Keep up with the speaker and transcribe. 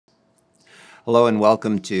Hello and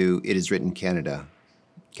welcome to It Is Written Canada.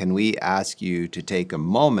 Can we ask you to take a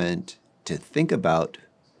moment to think about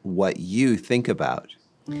what you think about?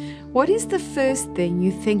 What is the first thing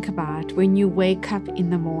you think about when you wake up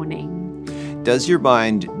in the morning? Does your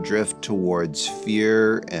mind drift towards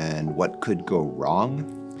fear and what could go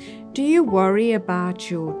wrong? Do you worry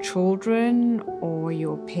about your children or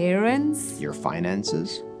your parents Your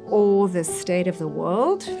finances? or the state of the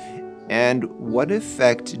world? And what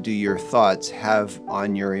effect do your thoughts have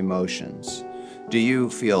on your emotions? Do you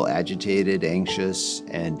feel agitated, anxious,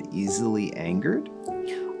 and easily angered?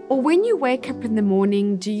 Or when you wake up in the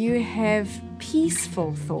morning, do you have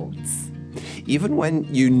peaceful thoughts? Even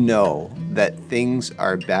when you know that things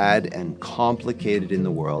are bad and complicated in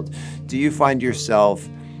the world, do you find yourself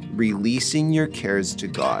releasing your cares to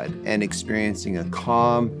God and experiencing a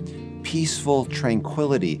calm, peaceful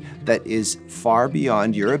tranquility that is far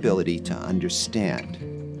beyond your ability to understand?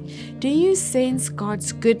 Do you sense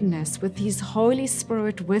God's goodness with His Holy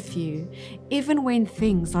Spirit with you, even when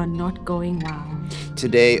things are not going well?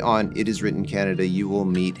 Today on It Is Written Canada, you will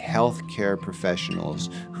meet healthcare professionals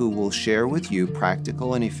who will share with you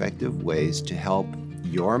practical and effective ways to help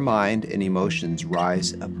your mind and emotions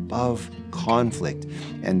rise above conflict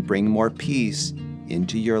and bring more peace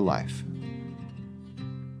into your life.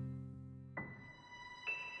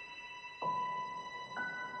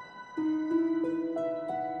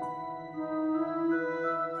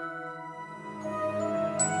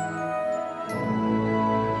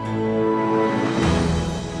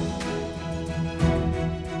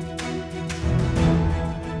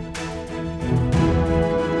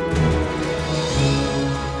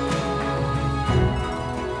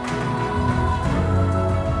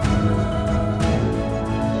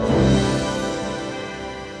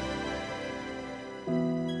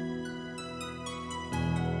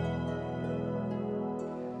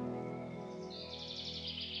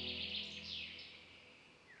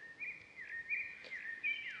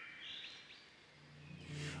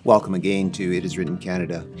 Welcome again to It Is Written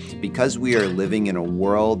Canada. Because we are living in a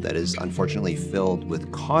world that is unfortunately filled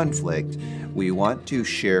with conflict, we want to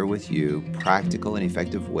share with you practical and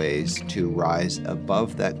effective ways to rise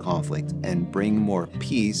above that conflict and bring more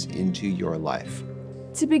peace into your life.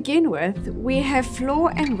 To begin with, we have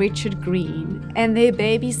Flor and Richard Green and their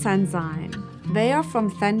baby son Zion. They are from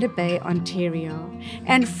Thunder Bay, Ontario,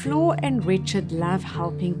 and Flor and Richard love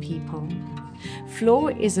helping people.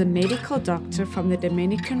 Flor is a medical doctor from the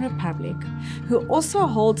Dominican Republic who also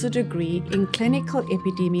holds a degree in clinical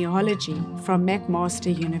epidemiology from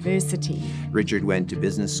McMaster University. Richard went to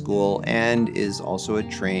business school and is also a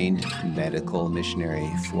trained medical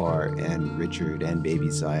missionary. Flor and Richard and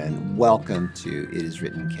baby Zion, welcome to It Is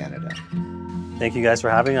Written Canada. Thank you guys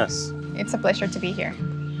for having us. It's a pleasure to be here.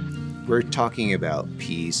 We're talking about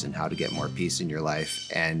peace and how to get more peace in your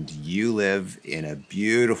life, and you live in a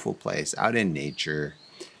beautiful place out in nature.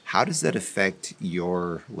 How does that affect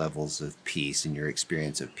your levels of peace and your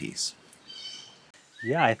experience of peace?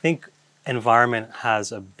 Yeah, I think environment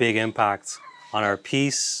has a big impact on our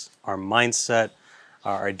peace, our mindset,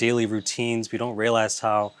 our daily routines. We don't realize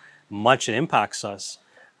how much it impacts us.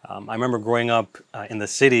 I remember growing up in the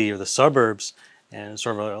city or the suburbs and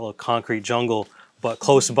sort of a little concrete jungle, but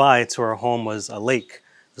close by to our home was a lake.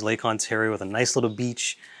 It was Lake Ontario with a nice little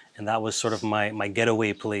beach, and that was sort of my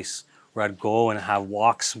getaway place where I'd go and have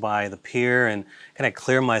walks by the pier and kind of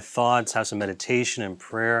clear my thoughts, have some meditation and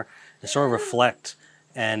prayer, and sort of reflect.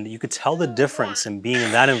 And you could tell the difference in being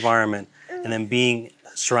in that environment and then being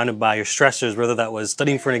surrounded by your stressors, whether that was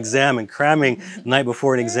studying for an exam and cramming the night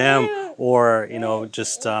before an exam, or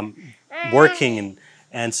just working.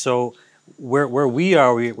 And so where we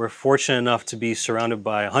are, we're fortunate enough to be surrounded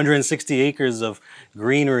by 160 acres of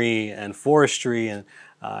greenery and forestry, and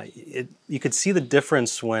you could see the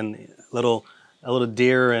difference when a little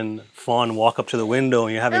deer and fawn walk up to the window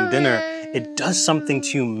and you're having dinner. It does something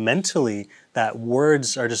to you mentally that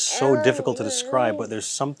words are just so difficult to describe, but there's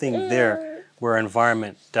something there where our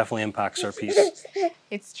environment definitely impacts our peace.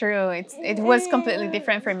 It's true. It was completely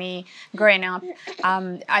different for me growing up.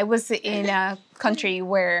 I was in a country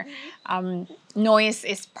where noise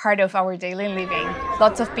is part of our daily living.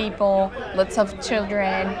 Lots of people, lots of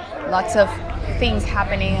children, lots of things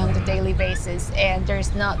happening on the daily basis, and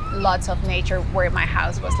there's not lots of nature where my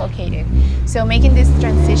house was located. So making this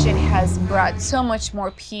transition has brought so much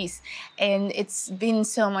more peace, and it's been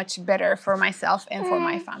so much better for myself and for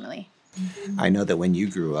my family. I know that when you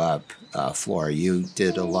grew up, Flora, you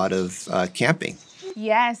did a lot of camping.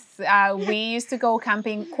 Yes, we used to go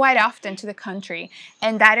camping quite often to the country,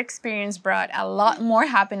 and that experience brought a lot more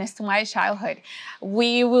happiness to my childhood.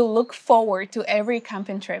 We will look forward to every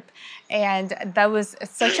camping trip, and that was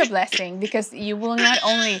such a blessing because you will not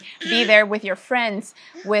only be there with your friends,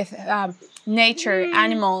 with nature,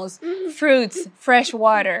 animals, fruits, fresh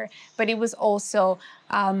water, but it was also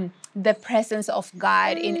the presence of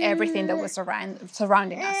God in everything that was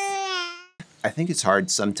surrounding us. I think it's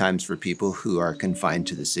hard sometimes for people who are confined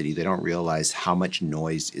to the city. They don't realize how much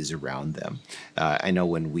noise is around them. I know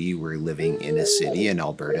when we were living in a city in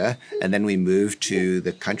Alberta, and then we moved to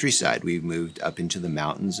the countryside, we moved up into the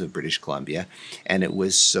mountains of British Columbia, and it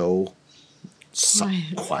was so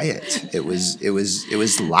quiet. It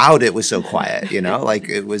was loud. It was so quiet, like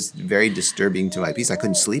it was very disturbing to my peace. I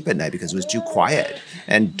couldn't sleep at night because it was too quiet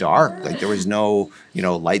and dark. Like there was no,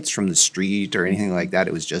 lights from the street or anything like that.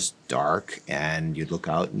 It was just dark, and you'd look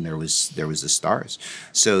out and there was the stars.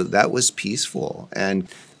 So that was peaceful, and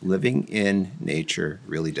living in nature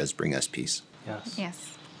really does bring us peace. Yes.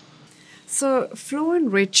 Yes. So, Flor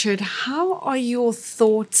and Richard, how are your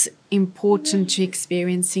thoughts important to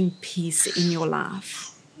experiencing peace in your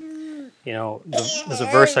life? There's a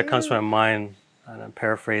verse that comes to my mind, and I'm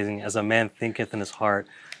paraphrasing: "As a man thinketh in his heart,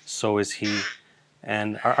 so is he."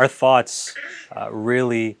 And our thoughts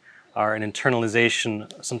really are an internalization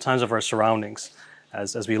sometimes of our surroundings.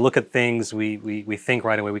 As we look at things, we think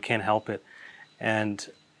right away. We can't help it, and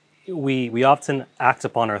we often act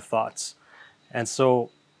upon our thoughts. And so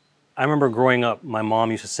I remember growing up, my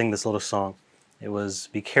mom used to sing this little song. It was,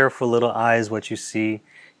 "Be careful, little eyes, what you see.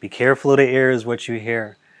 Be careful, little ears, what you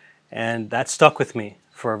hear." And that stuck with me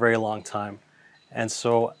for a very long time. And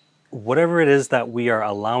so whatever it is that we are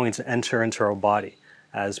allowing to enter into our body,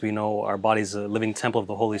 as we know our body is a living temple of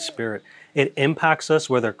the Holy Spirit, it impacts us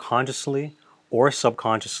whether consciously or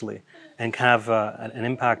subconsciously, and can have an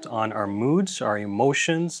impact on our moods, our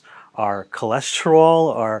emotions, our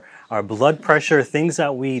cholesterol, our blood pressure, things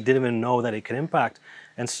that we didn't even know that it could impact.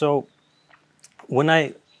 And so when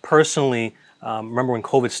I personally remember when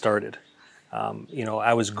COVID started,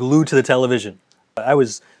 I was glued to the television. I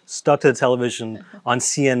was stuck to the television on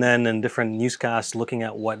CNN and different newscasts looking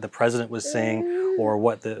at what the president was saying or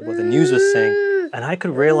what the news was saying. And I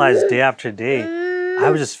could realize day after day, I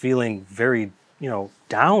was just feeling very,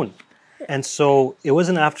 down. And so it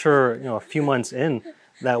wasn't after, a few months in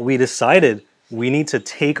that we decided we need to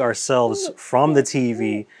take ourselves from the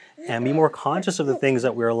TV and be more conscious of the things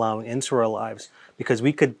that we're allowing into our lives, because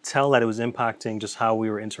we could tell that it was impacting just how we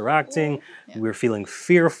were interacting. We were feeling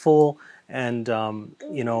fearful, and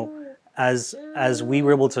as we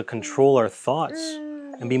were able to control our thoughts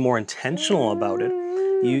and be more intentional about it,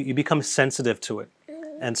 you become sensitive to it.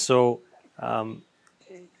 And so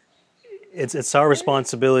it's our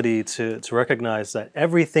responsibility to recognize that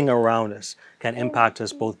everything around us can impact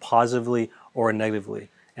us both positively or negatively.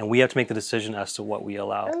 And we have to make the decision as to what we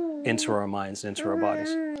allow into our minds, into our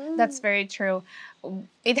bodies. That's very true.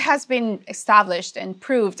 It has been established and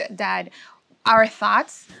proved that our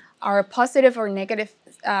thoughts, our positive or negative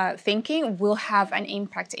thinking, will have an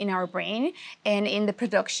impact in our brain and in the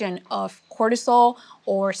production of cortisol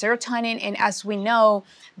or serotonin. And as we know,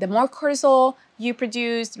 the more cortisol you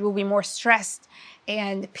produce, you will be more stressed,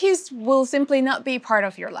 and peace will simply not be part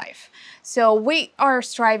of your life. So we are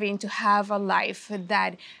striving to have a life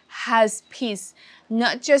that has peace,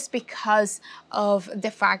 not just because of the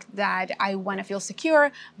fact that I want to feel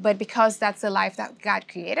secure, but because that's the life that God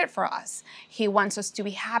created for us. He wants us to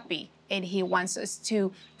be happy, and He wants us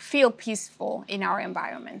to feel peaceful in our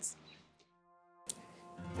environments.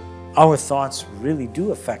 Our thoughts really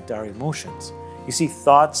do affect our emotions. You see,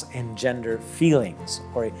 thoughts engender feelings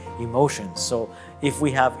or emotions. So if we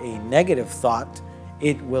have a negative thought,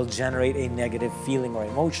 it will generate a negative feeling or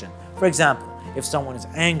emotion. For example, if someone is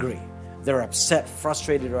angry, they're upset,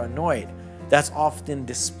 frustrated, or annoyed, that's often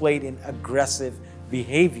displayed in aggressive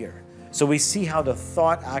behavior. So we see how the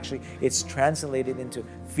thought actually, it's translated into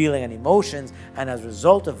feeling and emotions, and as a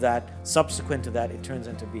result of that, subsequent to that, it turns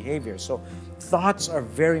into behavior. So thoughts are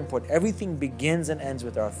very important. Everything begins and ends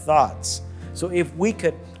with our thoughts. So if we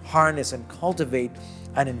could harness and cultivate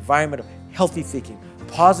an environment of healthy thinking,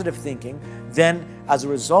 positive thinking, then as a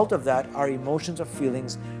result of that, our emotions or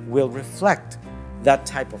feelings will reflect that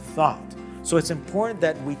type of thought. So it's important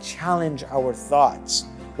that we challenge our thoughts.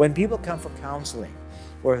 When people come for counseling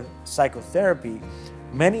or psychotherapy,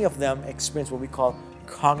 many of them experience what we call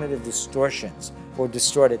cognitive distortions or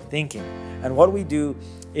distorted thinking. And what we do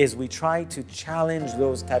is we try to challenge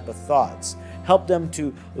those type of thoughts. help them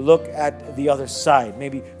to look at the other side,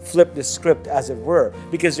 maybe flip the script as it were,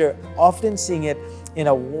 because they're often seeing it in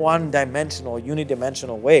a one-dimensional,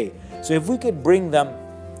 unidimensional way. So if we could bring them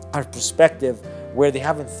our perspective where they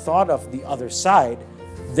haven't thought of the other side,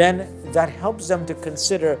 then that helps them to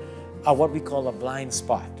consider what we call a blind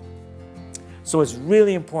spot. So it's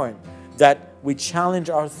really important that we challenge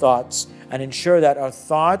our thoughts and ensure that our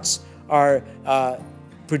thoughts are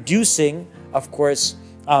producing, of course,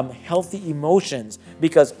 healthy emotions,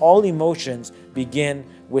 because all emotions begin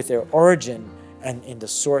with their origin and in the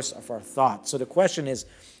source of our thoughts. So the question is,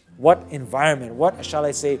 what environment, what shall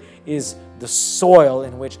I say, is the soil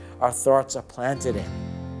in which our thoughts are planted in?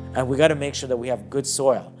 And we got to make sure that we have good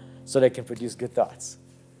soil so that it can produce good thoughts.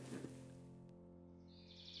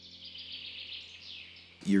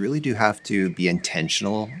 You really do have to be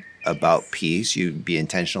intentional about peace. You be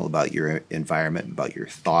intentional about your environment, about your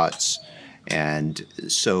thoughts. And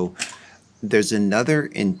so there's another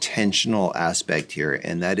intentional aspect here,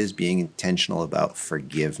 and that is being intentional about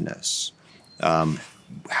forgiveness.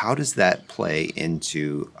 How does that play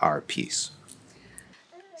into our peace?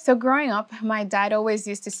 So growing up, my dad always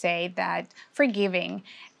used to say that forgiving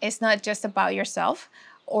is not just about yourself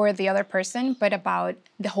or the other person, but about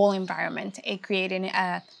the whole environment, it creating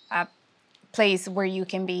a place where you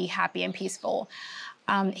can be happy and peaceful.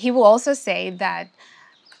 He will also say that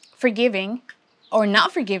forgiving or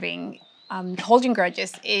not forgiving, holding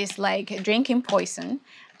grudges is like drinking poison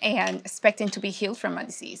and expecting to be healed from a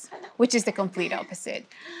disease, which is the complete opposite.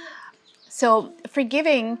 So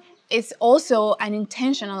forgiving is also an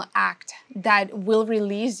intentional act that will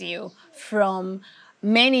release you from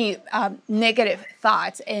many negative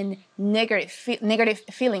thoughts and negative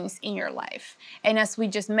feelings in your life. And as we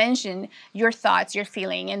just mentioned, your thoughts, your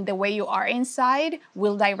feeling, and the way you are inside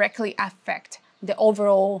will directly affect the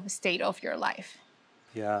overall state of your life.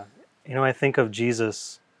 Yeah. I think of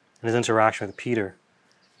Jesus and his interaction with Peter.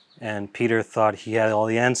 And Peter thought he had all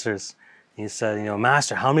the answers. He said,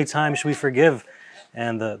 Master, how many times should we forgive?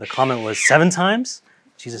 And the comment was 7 times?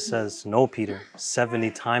 Jesus says, no, Peter,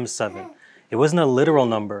 70 times 7. It wasn't a literal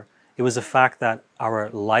number. It was the fact that our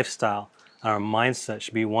lifestyle, our mindset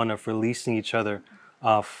should be one of releasing each other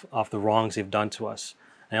of the wrongs they've done to us.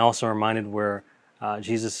 And I also reminded where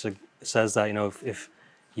Jesus says that, if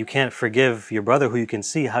you can't forgive your brother who you can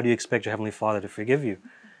see, how do you expect your Heavenly Father to forgive you?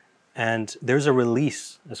 And there's a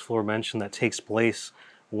release, as Flor mentioned, that takes place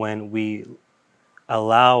when we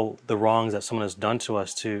allow the wrongs that someone has done to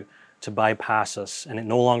us to bypass us, and it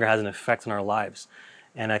no longer has an effect on our lives.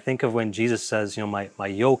 And I think of when Jesus says, my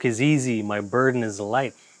yoke is easy, my burden is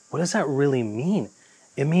light. What does that really mean?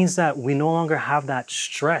 It means that we no longer have that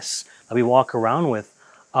stress that we walk around with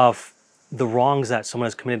of the wrongs that someone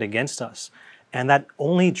has committed against us. And that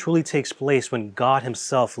only truly takes place when God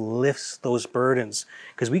himself lifts those burdens.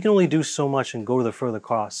 Because we can only do so much and go to the foot of the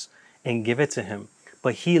cross and give it to him.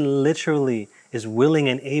 But he literally is willing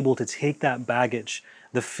and able to take that baggage,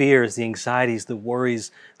 the fears, the anxieties, the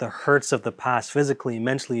worries, the hurts of the past, physically,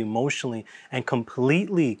 mentally, emotionally, and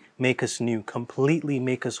completely make us new, completely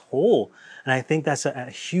make us whole. And I think that's a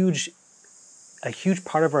huge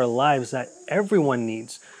part of our lives that everyone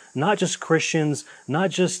needs. Not just Christians, not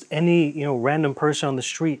just any random person on the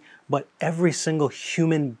street, but every single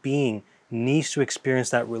human being needs to experience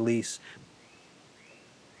that release.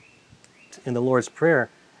 In the Lord's Prayer,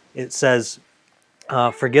 it says,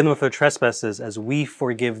 forgive them of their trespasses as we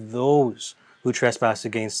forgive those who trespass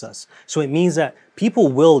against us. So it means that people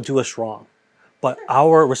will do us wrong, but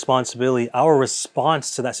our responsibility, our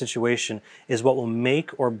response to that situation is what will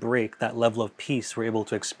make or break that level of peace we're able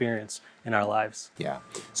to experience in our lives. Yeah.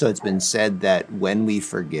 So it's been said that when we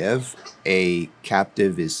forgive, a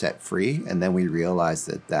captive is set free, and then we realize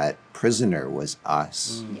that that prisoner was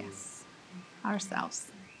us. Yes, ourselves.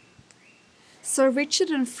 So, Richard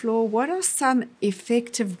and Flor, what are some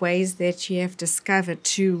effective ways that you have discovered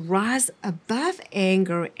to rise above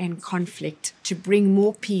anger and conflict to bring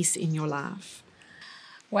more peace in your life?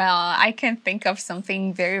 Well, I can think of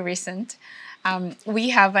something very recent. We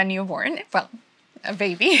have a newborn, a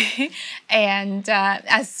baby. And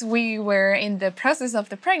as we were in the process of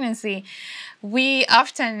the pregnancy, we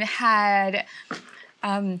often had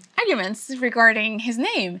arguments regarding his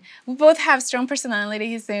name. We both have strong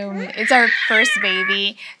personalities, and it's our first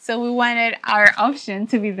baby, so we wanted our option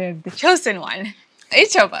to be the chosen one,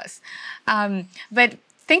 each of us. But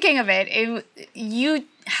thinking of it, you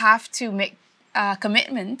have to make a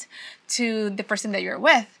commitment to the person that you're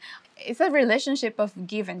with. it's a relationship of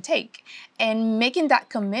give and take, and making that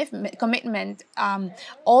commitment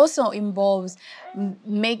also involves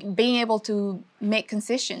being able to make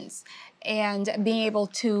concessions and being able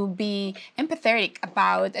to be empathetic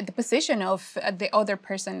about the position of the other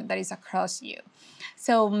person that is across you.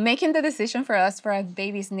 So making the decision for us for our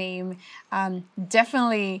baby's name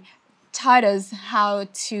definitely taught us how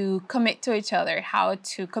to commit to each other, how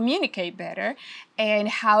to communicate better, and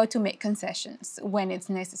how to make concessions when it's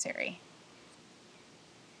necessary.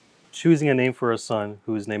 Choosing a name for a son,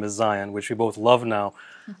 whose name is Zion, which we both love now,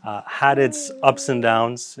 had its ups and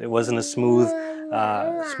downs. It wasn't a smooth,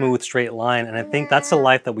 straight line, and I think that's the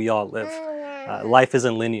life that we all live. Life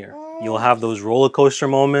isn't linear. You'll have those roller coaster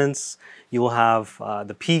moments. You will have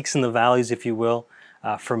the peaks and the valleys, if you will.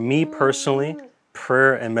 For me personally,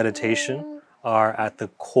 prayer and meditation are at the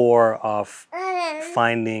core of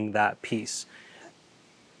finding that peace.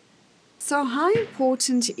 So, how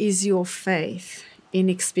important is your faith in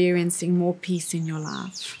experiencing more peace in your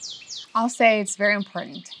life? I'll say it's very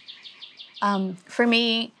important. For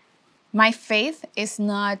me, my faith is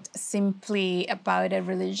not simply about a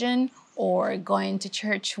religion or going to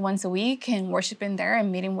church once a week and worshiping there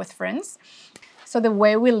and meeting with friends. So the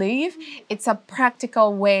way we live, it's a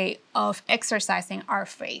practical way of exercising our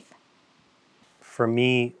faith. For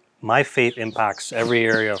me, my faith impacts every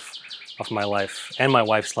area of my life and my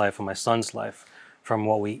wife's life and my son's life, from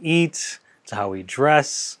what we eat to how we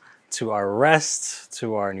dress to our rest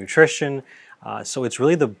to our nutrition. So it's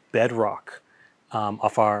really the bedrock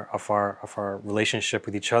of our relationship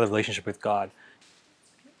with each other, relationship with God.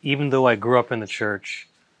 Even though I grew up in the church,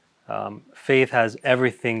 faith has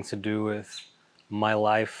everything to do with my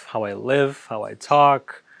life, how I live, how I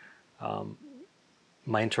talk,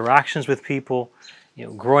 my interactions with people.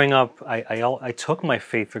 Growing up, I took my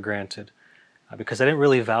faith for granted because I didn't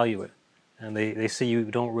really value it. And they say you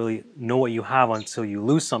don't really know what you have until you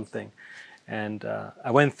lose something. And I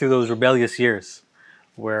went through those rebellious years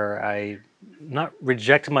where I not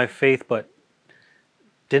rejected my faith, but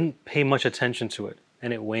didn't pay much attention to it.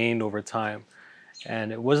 And it waned over time.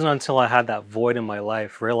 And it wasn't until I had that void in my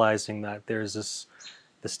life, realizing that there's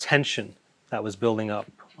this tension that was building up,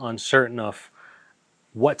 uncertain of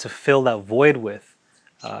what to fill that void with,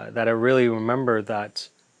 that I really remember that,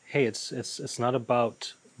 hey, it's not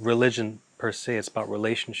about religion per se, it's about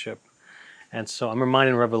relationship. And so I'm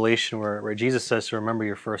reminded in Revelation where Jesus says to remember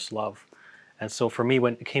your first love. And so for me,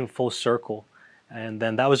 when it came full circle, and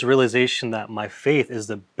then that was a realization that my faith is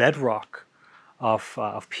the bedrock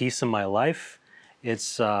of peace in my life.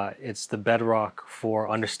 It's the bedrock for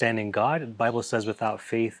understanding God. The Bible says without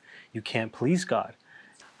faith, you can't please God.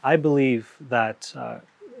 I believe that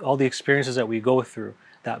all the experiences that we go through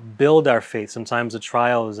that build our faith, sometimes the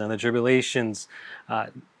trials and the tribulations,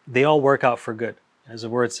 they all work out for good. As the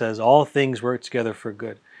word says, all things work together for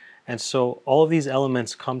good. And so all of these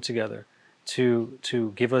elements come together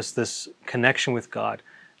to give us this connection with God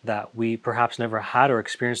that we perhaps never had or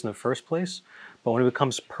experienced in the first place. But when it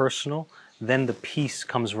becomes personal, then the peace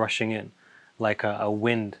comes rushing in like a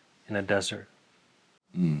wind in a desert.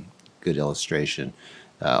 Good illustration.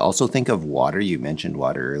 Also think of water. You mentioned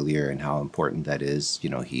water earlier and how important that is.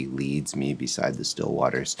 He leads me beside the still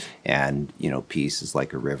waters, and, peace is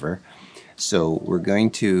like a river. So we're going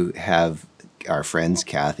to have our friends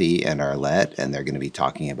Kathy and Arlette, and they're going to be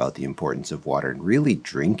talking about the importance of water and really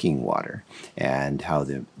drinking water and how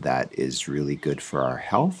that is really good for our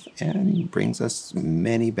health and brings us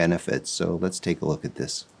many benefits. So let's take a look at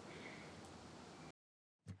this.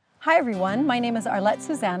 Hi everyone, my name is Arlette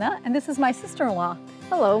Susanna, and this is my sister-in-law.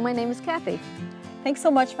 Hello, my name is Kathy. Thanks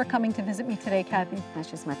so much for coming to visit me today, Kathy.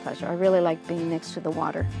 That's just my pleasure. I really like being next to the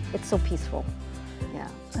water. It's so peaceful. Yeah.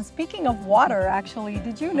 And speaking of water, actually,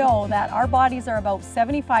 did you know that our bodies are about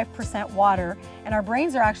 75% water and our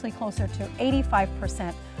brains are actually closer to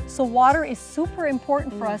 85%? So water is super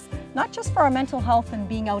important for us, not just for our mental health and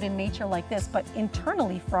being out in nature like this, but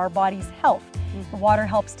internally for our body's health. The water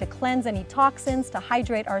helps to cleanse any toxins, to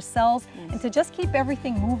hydrate our cells, and to just keep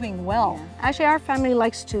everything moving well. Yeah. Actually, our family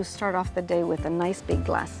likes to start off the day with a nice big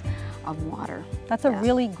glass of water. That's a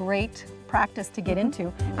really great practice to get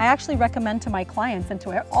into. I actually recommend to my clients and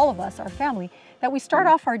to all of us, our family, that we start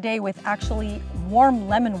off our day with actually warm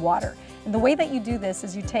lemon water. And the way that you do this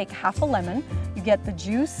is you take half a lemon, you get the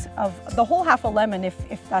juice of the whole half a lemon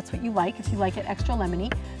if that's what you like, if you like it extra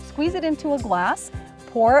lemony, squeeze it into a glass,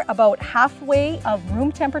 pour about halfway of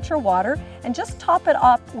room temperature water, and just top it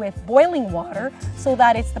up with boiling water so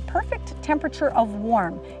that it's the perfect temperature of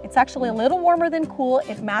warm. It's actually a little warmer than cool.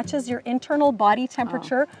 It matches your internal body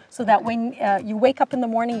temperature so that when you wake up in the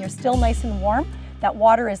morning, you're still nice and warm. that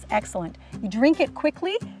water is excellent. You drink it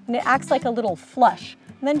quickly and it acts like a little flush.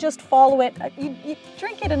 And then just follow it, you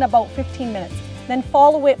drink it in about 15 minutes. Then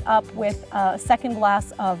follow it up with a second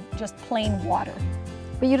glass of just plain water.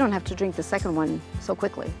 But you don't have to drink the second one so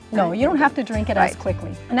quickly. No, right? you don't have to drink it as Right.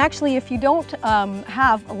 quickly. And actually, if you don't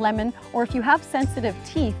have a lemon, or if you have sensitive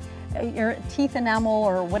teeth, your teeth enamel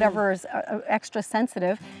or whatever is extra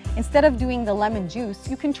sensitive, instead of doing the lemon juice,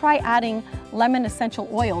 you can try adding lemon essential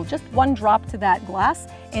oil, just 1 drop to that glass,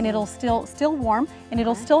 and it'll still warm, and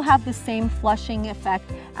it'll still have the same flushing effect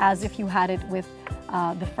as if you had it with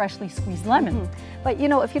the freshly squeezed lemon. But you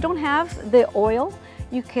know, if you don't have the oil,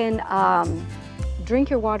 you can drink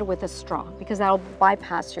your water with a straw, because that'll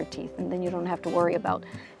bypass your teeth, and then you don't have to worry about,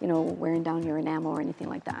 you know, wearing down your enamel or anything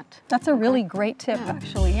like that. That's a really great tip,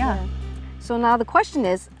 actually, yeah. So now the question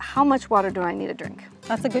is, how much water do I need to drink?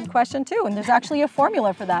 That's a good question too, and there's actually a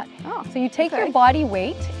formula for that. Oh, so you take okay. your body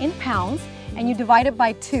weight in pounds and you divide it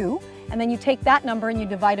by 2, and then you take that number and you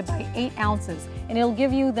divide it by 8 ounces, and it'll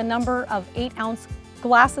give you the number of 8-ounce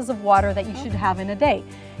glasses of water that you should have in a day.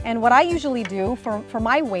 And what I usually do for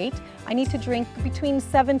my weight, I need to drink between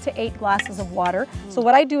 7 to 8 glasses of water. So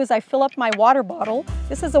what I do is I fill up my water bottle.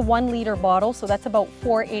 This is a 1-liter bottle, so that's about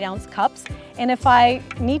 4 8-ounce cups. And if I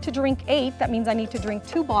need to drink 8, that means I need to drink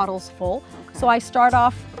 2 bottles full. Okay. So I start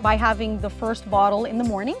off by having the first bottle in the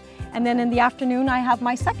morning, and then in the afternoon I have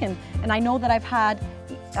my second. And I know that I've had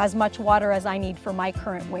as much water as I need for my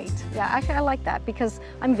current weight. Yeah, actually I like that, because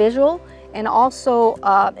I'm visual, and also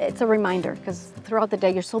it's a reminder, because throughout the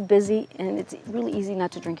day you're so busy and it's really easy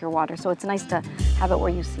not to drink your water. So it's nice to have it where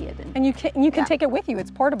you see it. And you can take it with you.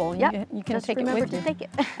 It's portable. Yeah, You can just take it remember with to you. take it.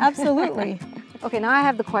 Absolutely. Okay, now I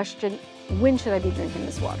have the question, when should I be drinking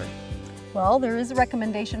this water? Well, there is a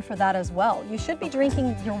recommendation for that as well. You should be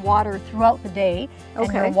drinking your water throughout the day,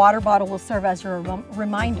 and your Okay. water bottle will serve as your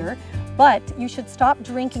reminder. But you should stop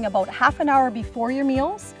drinking about half an hour before your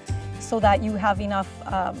meals so that you have enough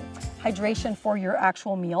hydration for your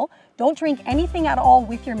actual meal. Don't drink anything at all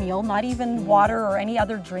with your meal, not even water or any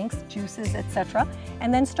other drinks, juices, etc.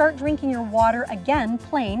 And then start drinking your water again,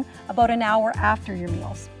 plain, about an hour after your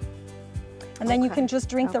meals. And then you Okay. can just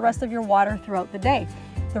drink the rest of your water throughout the day.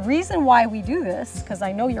 The reason why we do this, because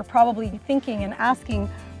I know you're probably thinking and asking,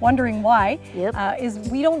 wondering why, Yep. is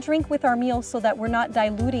we don't drink with our meals so that we're not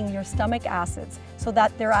diluting your stomach acids, so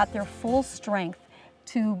that they're at their full strength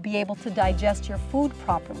to be able to digest your food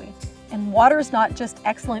properly. And water is not just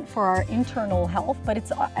excellent for our internal health, but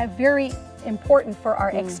it's very important for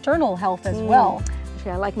our external health as well.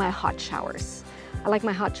 Actually, I like my hot showers.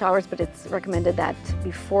 But it's recommended that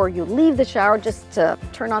before you leave the shower, just to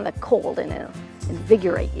turn on the cold, and it'll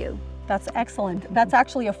invigorate you. That's excellent. That's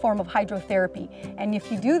actually a form of hydrotherapy. And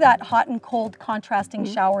if you do that hot and cold contrasting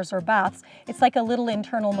showers or baths, it's like a little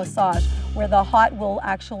internal massage where the hot will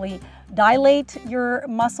actually dilate your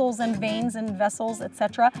muscles and veins and vessels,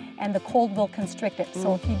 etc., and the cold will constrict it.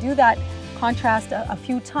 So if you do that contrast a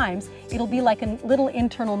few times, it'll be like a little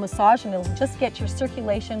internal massage, and it'll just get your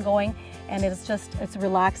circulation going, and it's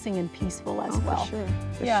relaxing and peaceful as well. For sure.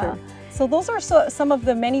 For Yeah. sure. So those are some of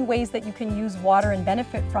the many ways that you can use water and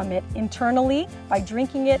benefit from it internally by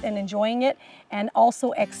drinking it and enjoying it, and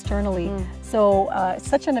also externally. So it's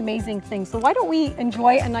such an amazing thing. So why don't we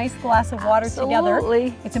enjoy a nice glass of water together?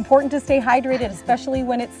 Absolutely. It's important to stay hydrated, especially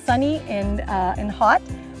when it's sunny and hot.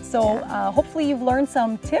 So hopefully you've learned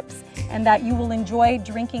some tips, and that you will enjoy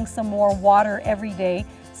drinking some more water every day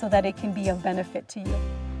so that it can be of benefit to you.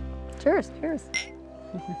 Cheers. Cheers.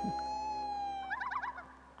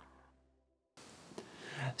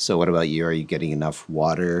 So, what about you? Are you getting enough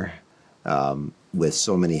water? With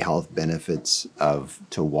so many health benefits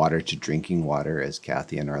to water, to drinking water, as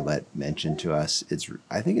Kathy and Arlette mentioned to us,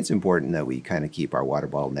 I think it's important that we kind of keep our water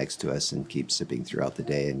bottle next to us and keep sipping throughout the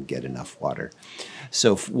day and get enough water.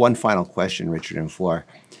 So, one final question, Richard and Flor.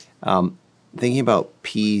 Thinking about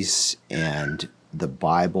peace and the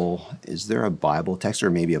Bible, is there a Bible text or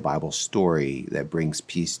maybe a Bible story that brings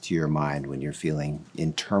peace to your mind when you're feeling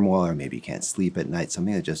in turmoil, or maybe you can't sleep at night,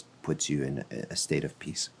 something that just puts you in a state of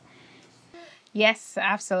peace? Yes,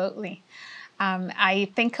 absolutely. I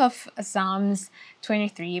think of Psalms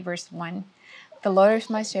 23, verse 1. The Lord is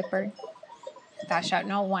my shepherd, thou shalt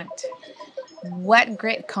not want. What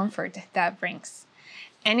great comfort that brings.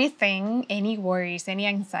 Anything, any worries, any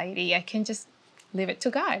anxiety, I can just leave it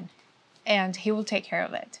to God, and He will take care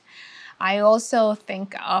of it. I also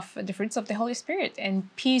think of the fruits of the Holy Spirit,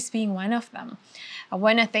 and peace being one of them.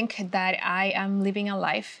 When I think that I am living a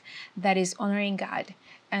life that is honoring God,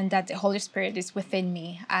 and that the Holy Spirit is within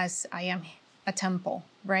me as I am a temple,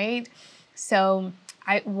 right? So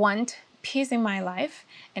I want peace in my life,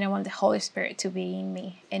 and I want the Holy Spirit to be in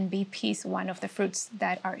me and be peace, one of the fruits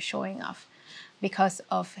that are showing off because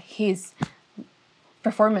of His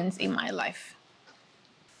performance in my life.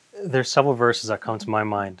 There's several verses that come to my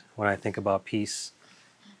mind when I think about peace.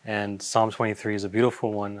 And Psalm 23 is a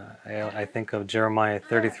beautiful one. I think of Jeremiah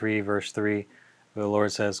 33, verse 3, where the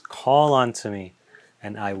Lord says, "Call unto me,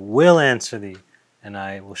 and I will answer thee, and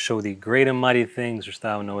I will show thee great and mighty things which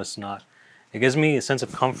thou knowest not." It gives me a sense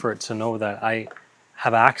of comfort to know that I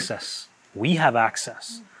have access, we have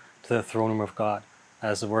access to the throne room of God.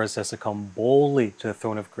 As the word says, to come boldly to the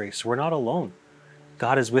throne of grace. We're not alone.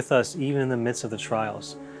 God is with us even in the midst of the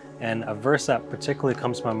trials. And a verse that particularly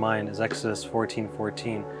comes to my mind is Exodus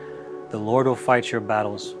 14:14. The Lord will fight your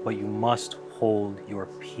battles, but you must hold your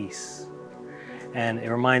peace. And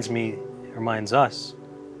it reminds us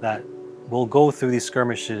that we'll go through these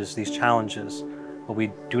skirmishes, these challenges, but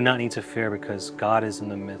we do not need to fear because God is in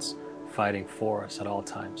the midst fighting for us at all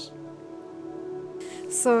times.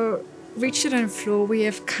 So, Richard and Flor, we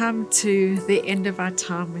have come to the end of our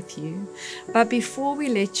time with you. But before we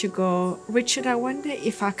let you go, Richard, I wonder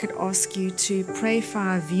if I could ask you to pray for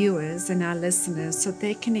our viewers and our listeners so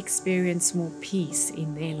they can experience more peace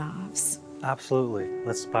in their lives. Absolutely.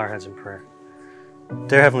 Let's bow our heads in prayer.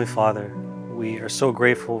 Dear Heavenly Father, we are so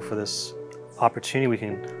grateful for this opportunity. We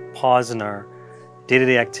can pause in our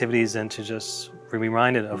day-to-day activities and to just be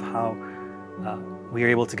reminded of how we are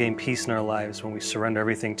able to gain peace in our lives when we surrender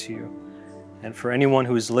everything to you. And for anyone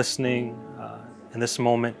who is listening in this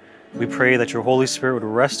moment, we pray that your Holy Spirit would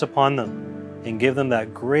rest upon them and give them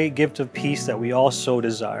that great gift of peace that we all so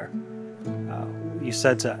desire. You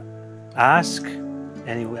said to ask,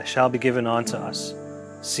 and it shall be given unto us.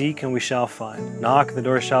 Seek, and we shall find. Knock, the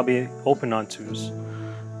door shall be opened unto us.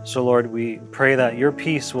 So, Lord, we pray that your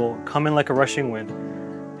peace will come in like a rushing wind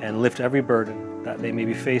and lift every burden that they may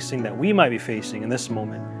be facing, that we might be facing in this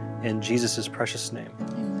moment. In Jesus' precious name,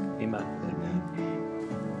 amen.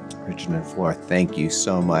 Richard and Flor, thank you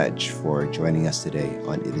so much for joining us today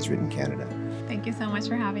on It Is Written Canada. Thank you so much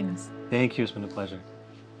for having us. Thank you. It's been a pleasure.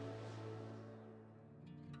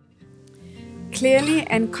 Clearly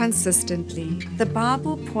and consistently, the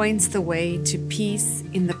Bible points the way to peace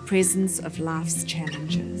in the presence of life's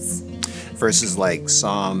challenges. Verses like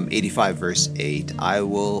Psalm 85, verse 8, I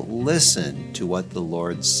will listen to what the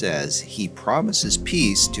Lord says. He promises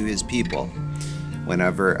peace to his people.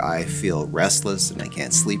 Whenever I feel restless and I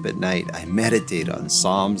can't sleep at night, I meditate on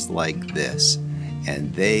Psalms like this,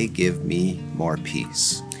 and they give me more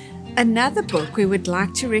peace. Another book we would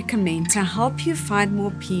like to recommend to help you find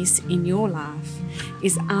more peace in your life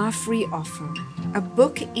is Our Free Offer, a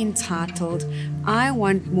book entitled I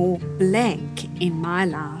Want More Blank in My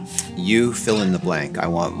Life. You fill in the blank. I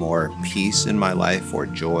want more peace in my life, or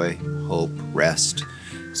joy, hope, rest,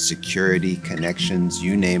 security, connections,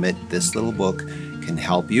 you name it. This little book can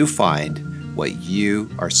help you find what you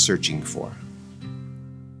are searching for.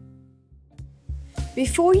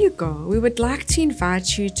 Before you go, we would like to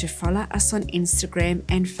invite you to follow us on Instagram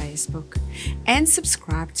and Facebook, and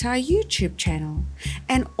subscribe to our YouTube channel,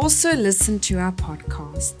 and also listen to our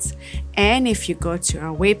podcasts. And if you go to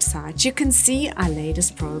our website, you can see our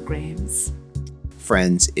latest programs.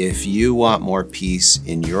 Friends, if you want more peace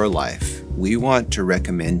in your life, we want to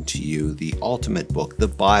recommend to you the ultimate book, the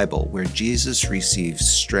Bible, where Jesus receives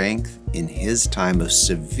strength in his time of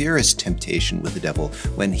severest temptation with the devil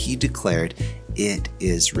when he declared, "It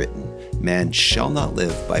is written, man shall not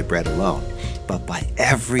live by bread alone, but by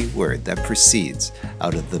every word that proceeds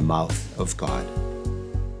out of the mouth of God."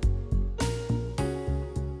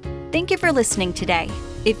 Thank you for listening today.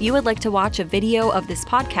 If you would like to watch a video of this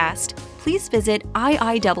podcast, please visit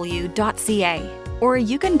iiw.ca, or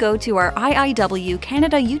you can go to our IIW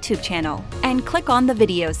Canada YouTube channel and click on the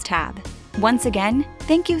Videos tab. Once again,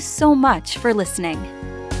 thank you so much for listening.